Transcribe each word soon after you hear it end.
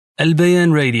Al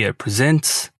Bayan Radio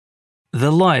presents The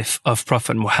Life of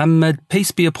Prophet Muhammad, peace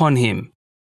be upon him,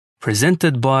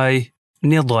 presented by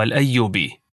Nidal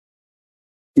Ayyubi.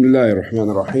 بسم الله الرحمن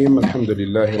الرحيم الحمد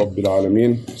لله رب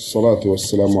العالمين الصلاة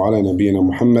والسلام على نبينا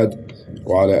محمد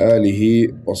وعلى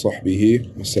آله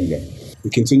وصحبه وسلم. We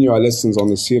continue our lessons on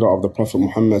the seerah of the Prophet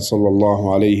Muhammad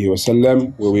sallallahu alayhi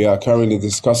wasallam, where we are currently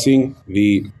discussing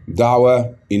the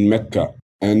da'wah in Mecca.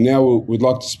 And now we'd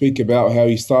like to speak about how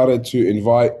he started to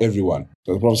invite everyone.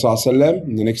 So the Prophet sallallahu alayhi wasallam,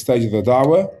 in the next stage of the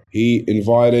da'wah, he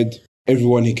invited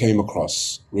everyone he came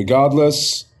across,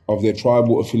 regardless of their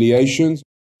tribal affiliations.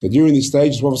 So during this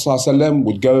stage, the Prophet ﷺ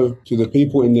would go to the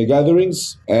people in their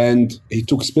gatherings, and he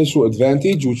took special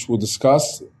advantage, which we'll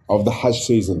discuss, of the Hajj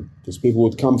season. Because people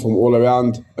would come from all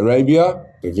around Arabia,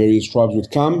 the various tribes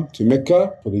would come to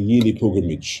Mecca for the yearly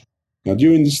pilgrimage. Now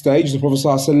during this stage, the Prophet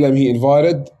ﷺ, he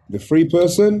invited the free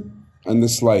person and the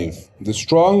slave, the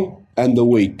strong and the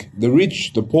weak, the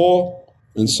rich, the poor,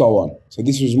 and so on. So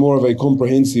this was more of a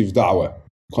comprehensive da'wah,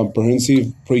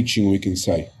 comprehensive preaching, we can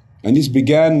say. And this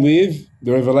began with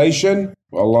the revelation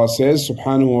where Allah says,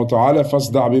 Subhanahu wa ta'ala,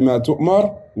 فَاسْدَعْ بِمَا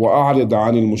تُؤْمَرْ وَأَعْرِضْ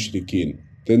عَنِ الْمُشْرِكِينَ.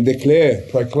 Then declare,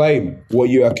 proclaim what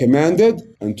you are commanded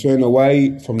and turn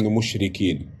away from the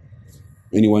mushrikeen.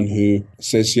 Anyone who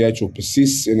associates or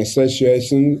persists in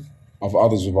association of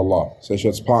others with Allah,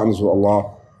 associates partners with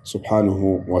Allah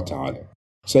Subhanahu wa ta'ala.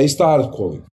 So he started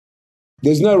calling.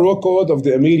 There's no record of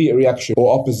the immediate reaction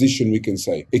or opposition, we can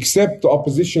say, except the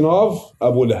opposition of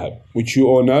Abu Lahab, which you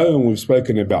all know and we've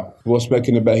spoken about. We've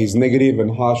spoken about his negative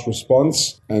and harsh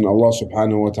response, and Allah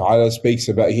subhanahu wa ta'ala speaks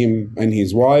about him and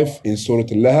his wife in Surah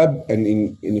Al-Lahab, and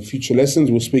in the future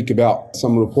lessons we'll speak about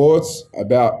some reports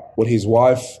about what his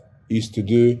wife used to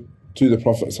do to the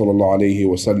Prophet sallallahu alaihi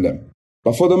wasallam.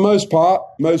 But for the most part,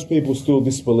 most people still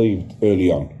disbelieved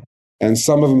early on. And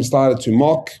some of them started to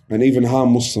mock and even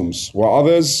harm Muslims, while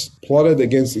others plotted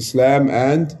against Islam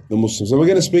and the Muslims. So we're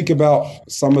going to speak about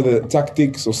some of the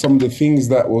tactics or some of the things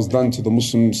that was done to the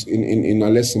Muslims in a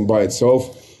lesson by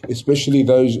itself, especially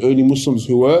those early Muslims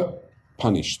who were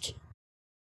punished.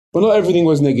 But not everything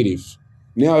was negative.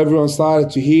 Now everyone started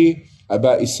to hear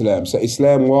about Islam. So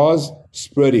Islam was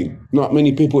spreading. Not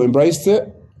many people embraced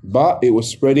it, but it was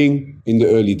spreading in the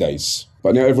early days.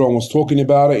 But now everyone was talking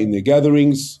about it in their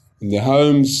gatherings, in their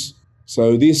homes.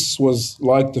 So this was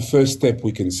like the first step,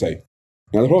 we can say.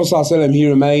 Now the Prophet ﷺ, he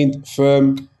remained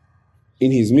firm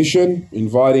in his mission,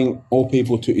 inviting all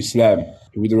people to Islam.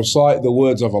 He would recite the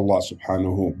words of Allah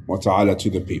subhanahu wa ta'ala to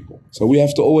the people. So we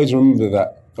have to always remember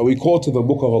that we call to the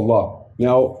book of Allah.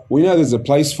 Now we know there's a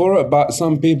place for it, but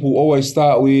some people always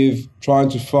start with trying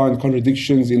to find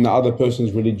contradictions in the other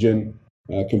person's religion,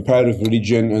 comparative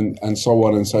religion, and so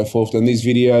on and so forth. And these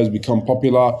videos become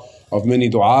popular of many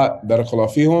du'a,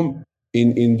 barakallahu fihum,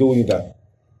 in doing that.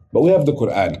 But we have the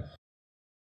Quran.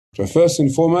 So first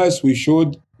and foremost, we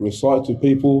should recite to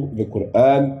people the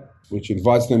Quran, which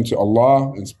invites them to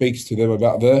Allah and speaks to them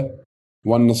about the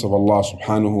oneness of Allah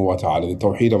subhanahu wa ta'ala, the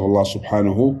tawheed of Allah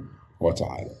subhanahu wa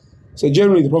ta'ala. So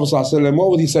generally the Prophet ﷺ,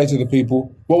 what would he say to the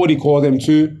people? What would he call them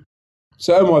to?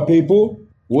 So, O my people,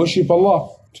 worship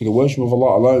Allah, to the worship of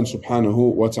Allah alone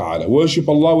subhanahu wa ta'ala. Worship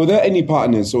Allah without any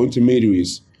partners or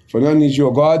intermediaries. For none is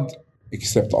your God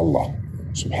except Allah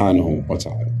subhanahu wa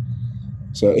ta'ala.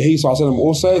 So he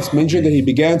also, it's mentioned that he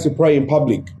began to pray in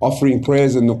public, offering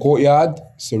prayers in the courtyard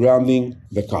surrounding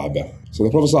the Kaaba. So the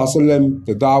Prophet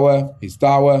his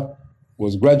da'wah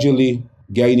was gradually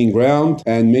gaining ground,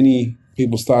 and many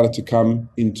people started to come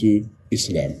into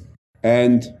Islam.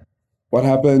 And what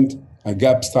happened? A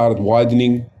gap started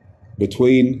widening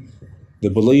between the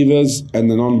believers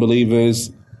and the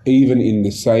non-believers, even in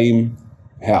the same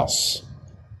house.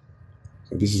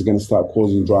 So this is going to start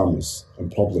causing dramas and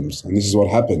problems, and this is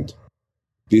what happened.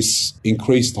 This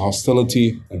increased the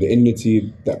hostility and the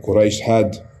enmity that Quraysh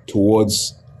had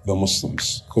towards the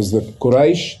Muslims, because the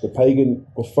Quraysh, the pagan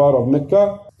kuffar of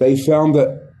Mecca, they found it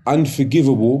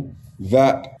unforgivable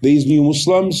that these new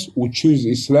Muslims would choose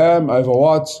Islam over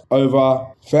what? Over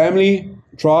family,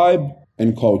 tribe,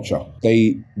 and culture.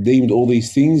 They deemed all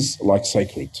these things like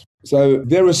sacred. So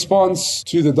their response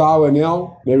to the da'wah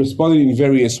now, they responded in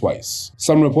various ways.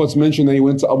 Some reports mention that he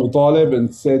went to Abu Talib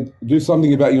and said, do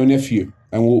something about your nephew.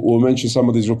 And we'll mention some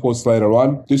of these reports later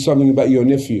on. Do something about your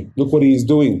nephew. Look what he is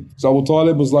doing. So Abu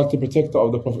Talib was like the protector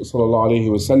of the Prophet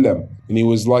ﷺ. And he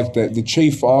was like the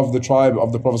chief of the tribe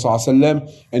of the Prophet ﷺ.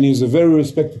 And he was a very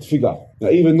respected figure. Now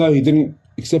even though he didn't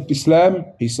accept Islam,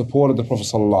 he supported the Prophet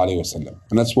ﷺ.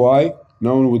 And that's why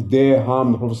no one would dare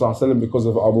harm the Prophet ﷺ because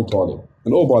of Abu Talib.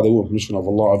 And all by the will and permission of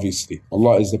Allah, obviously.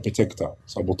 Allah is the protector.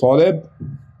 So Abu Talib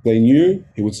They knew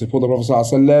he would support the Prophet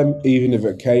ﷺ even if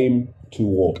it came to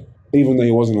war, even though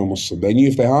he wasn't a Muslim. They knew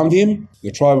if they harmed him,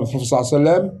 the tribe of the Prophet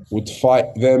ﷺ would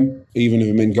fight them even if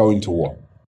it meant going to war.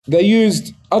 They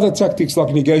used other tactics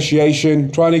like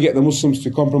negotiation, trying to get the Muslims to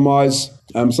compromise,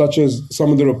 such as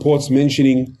some of the reports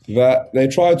mentioning that they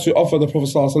tried to offer the Prophet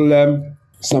ﷺ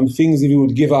some things if he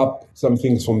would give up some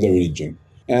things from their religion.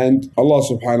 And Allah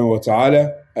subhanahu wa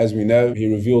ta'ala, as we know,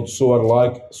 he revealed surah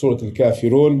like Surah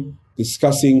Al-Kafirun,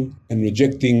 discussing and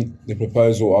rejecting the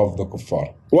proposal of the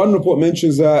kuffar. One report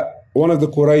mentions that one of the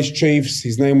Quraysh chiefs,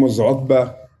 his name was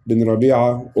Utbah bin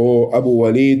Rabi'ah or Abu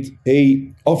Walid,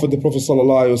 he offered the Prophet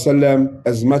ﷺ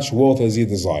as much wealth as he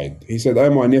desired. He said,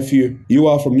 "Oh my nephew, you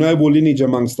are from noble lineage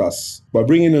amongst us. By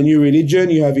bringing a new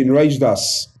religion, you have enraged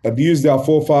us, abused our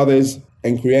forefathers,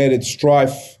 and created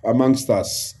strife amongst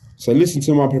us. So listen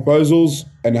to my proposals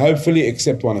and hopefully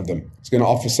accept one of them." It's going to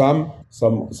offer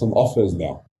some offers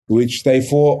now, which they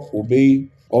thought will be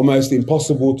almost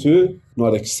impossible to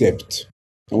not accept.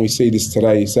 And we see this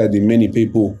today, sadly, many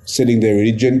people selling their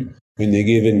religion when they're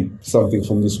given something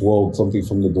from this world, something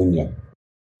from the dunya.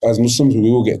 As Muslims, we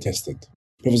will get tested.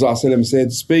 Prophet ﷺ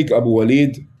said, "Speak, Abu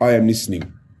Walid, I am listening."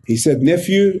 He said,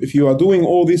 "Nephew, if you are doing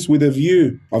all this with a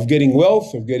view of getting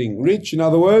wealth, of getting rich, in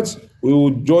other words, we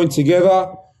will join together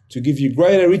to give you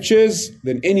greater riches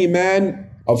than any man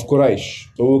of Quraysh.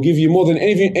 So we'll give you more than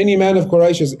any man of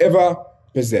Quraysh has ever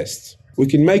possessed. We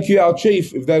can make you our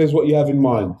chief if that is what you have in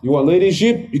mind. You want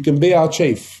leadership? You can be our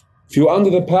chief. If you're under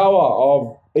the power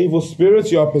of evil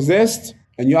spirits, you are possessed,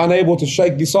 and you're unable to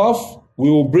shake this off, we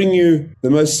will bring you the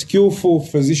most skillful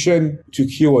physician to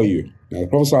cure you." Now the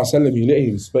Prophet ﷺ, he let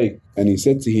him speak, and he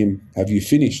said to him, "Have you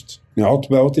finished?" Now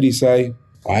Utbah, what did he say?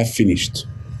 "I have finished."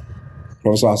 The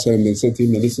Prophet ﷺ then said to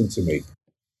him, "Now listen to me."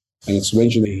 And it's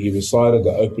mentioned that he recited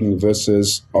the opening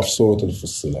verses of Surah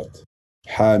Al-Fussilat.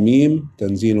 حاميم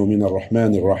تنزيل من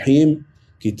الرحمن الرحيم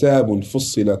كتاب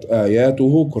فصلت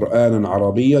آياته قرآنا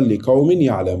عربيا لقوم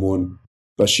يعلمون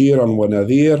بشيرا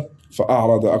ونذير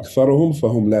فأعرض أكثرهم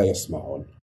فهم لا يسمعون.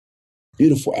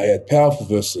 Beautiful ayat, powerful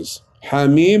verses.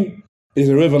 Hamim is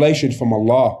a revelation from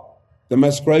Allah, the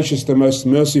most gracious, the most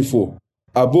merciful.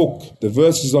 A book, the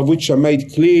verses of which are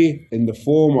made clear in the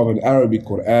form of an Arabic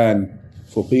Quran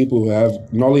for people who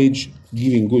have knowledge,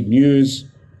 giving good news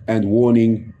and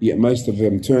warning, yet most of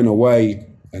them turn away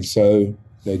and so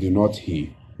they do not hear.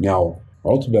 Now,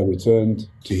 Utbah returned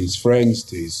to his friends,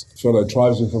 to his fellow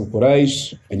tribesmen from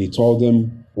Quraysh, and he told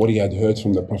them what he had heard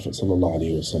from the Prophet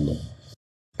ﷺ.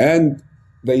 And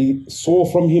they saw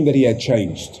from him that he had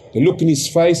changed. The look in his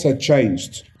face had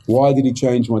changed. Why did he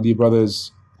change, my dear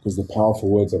brothers? Because the powerful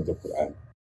words of the Quran.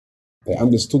 They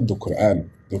understood the Quran.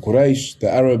 The Quraysh,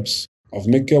 the Arabs of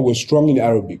Mecca, were strong in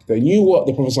Arabic. They knew what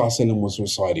the Prophet ﷺ was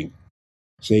reciting.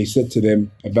 So he said to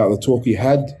them about the talk he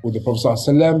had with the Prophet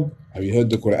ﷺ, "Have you heard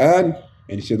the Quran?"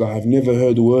 And he said, "I have never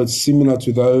heard words similar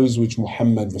to those which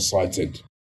Muhammad recited.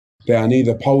 They are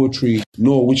neither poetry,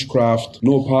 nor witchcraft,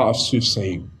 nor part of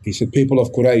soothsaying." He said, "People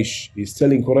of Quraysh," he's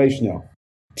telling Quraysh now,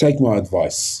 "take my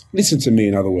advice. Listen to me,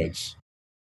 in other words.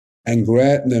 And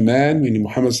grant the man, meaning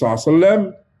Muhammad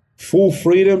ﷺ, full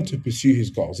freedom to pursue his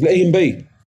goals. Let him be.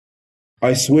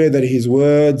 I swear that his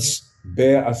words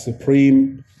bear a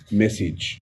supreme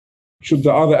message. Should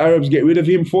the other Arabs get rid of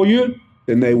him for you,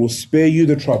 then they will spare you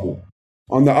the trouble.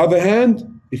 On the other hand,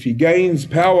 if he gains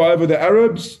power over the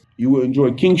Arabs, you will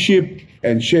enjoy kingship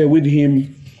and share with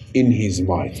him in his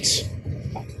might."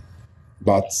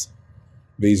 But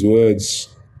these words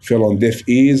fell on deaf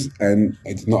ears and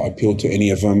it did not appeal to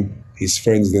any of them. His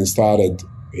friends then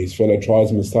his fellow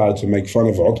tribesmen started to make fun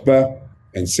of Utbah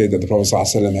and said that the Prophet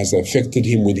ﷺ has affected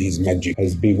him with his magic,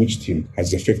 has bewitched him,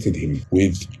 has affected him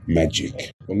with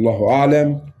magic. Wallahu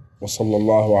a'lam. وصلى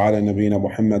الله على نبينا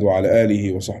محمد وعلى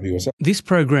آله وصحبه وسلم. This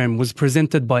program was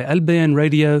presented by Al Bayan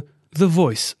Radio, the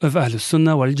voice of Ahlus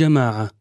Sunnah wal Jama'ah.